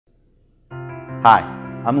Hi,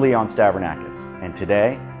 I'm Leon Stavrinakis, and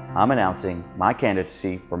today I'm announcing my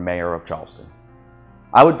candidacy for Mayor of Charleston.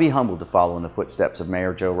 I would be humbled to follow in the footsteps of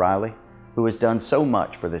Mayor Joe Riley, who has done so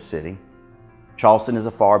much for this city. Charleston is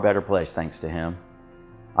a far better place thanks to him.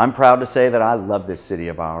 I'm proud to say that I love this city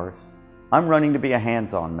of ours. I'm running to be a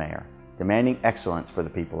hands-on mayor, demanding excellence for the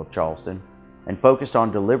people of Charleston, and focused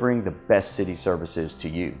on delivering the best city services to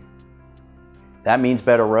you. That means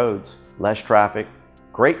better roads, less traffic,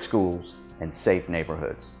 great schools, and safe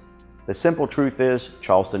neighborhoods. The simple truth is,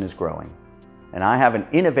 Charleston is growing, and I have an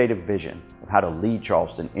innovative vision of how to lead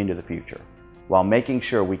Charleston into the future, while making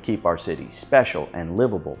sure we keep our city special and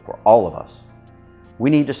livable for all of us. We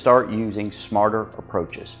need to start using smarter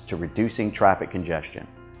approaches to reducing traffic congestion,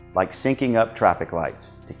 like syncing up traffic lights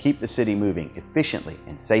to keep the city moving efficiently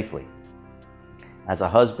and safely. As a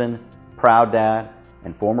husband, proud dad,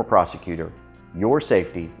 and former prosecutor, your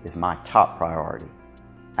safety is my top priority.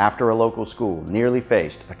 After a local school nearly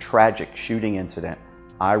faced a tragic shooting incident,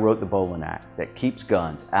 I wrote the Bolin Act that keeps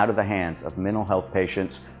guns out of the hands of mental health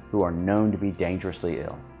patients who are known to be dangerously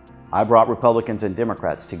ill. I brought Republicans and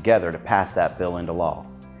Democrats together to pass that bill into law.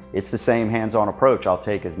 It's the same hands-on approach I'll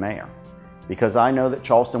take as mayor, because I know that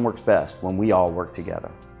Charleston works best when we all work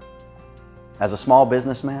together. As a small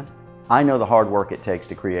businessman, I know the hard work it takes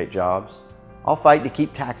to create jobs. I'll fight to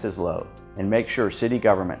keep taxes low and make sure city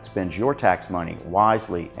government spends your tax money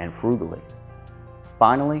wisely and frugally.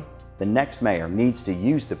 Finally, the next mayor needs to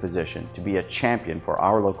use the position to be a champion for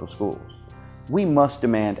our local schools. We must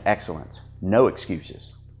demand excellence, no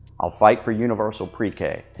excuses. I'll fight for universal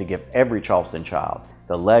pre-K to give every Charleston child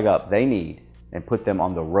the leg up they need and put them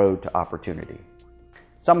on the road to opportunity.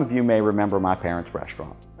 Some of you may remember my parents'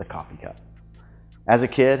 restaurant, the Coffee Cup. As a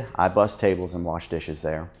kid, I bussed tables and washed dishes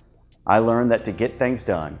there. I learned that to get things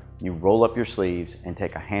done, you roll up your sleeves and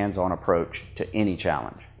take a hands-on approach to any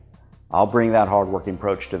challenge. I'll bring that hard-working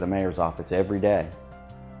approach to the mayor's office every day.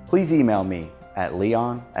 Please email me at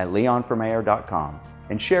leon@leonformayor.com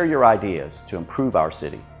and share your ideas to improve our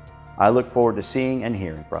city. I look forward to seeing and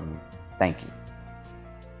hearing from you. Thank you.